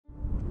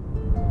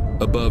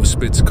above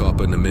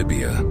Spitzkoppe,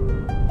 Namibia.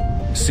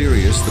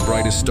 Sirius, the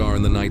brightest star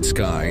in the night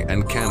sky,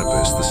 and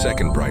Canopus, the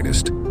second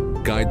brightest,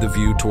 guide the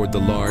view toward the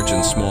large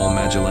and Small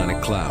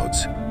Magellanic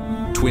Clouds,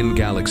 twin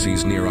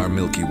galaxies near our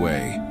Milky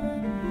Way.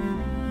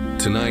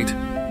 Tonight,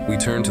 we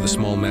turn to the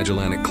Small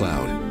Magellanic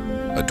Cloud,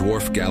 a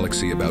dwarf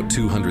galaxy about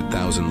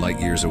 200,000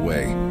 light-years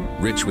away,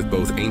 rich with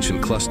both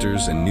ancient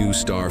clusters and new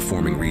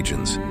star-forming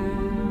regions.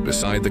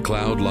 Beside the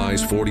cloud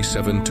lies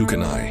 47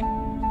 Tucanae,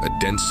 a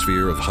dense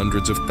sphere of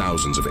hundreds of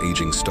thousands of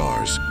aging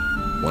stars,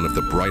 one of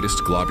the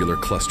brightest globular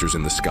clusters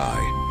in the sky.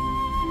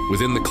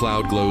 Within the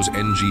cloud glows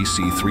NGC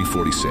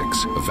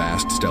 346, a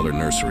vast stellar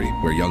nursery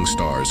where young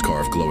stars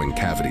carve glowing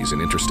cavities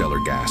in interstellar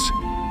gas.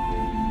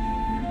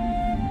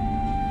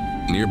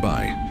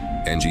 Nearby,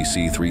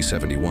 NGC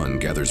 371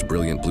 gathers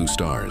brilliant blue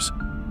stars,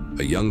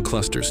 a young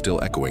cluster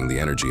still echoing the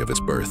energy of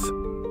its birth.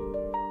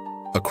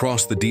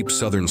 Across the deep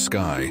southern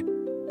sky,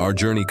 our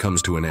journey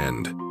comes to an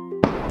end.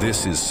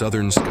 This is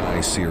Southern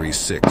Sky Series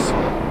 6,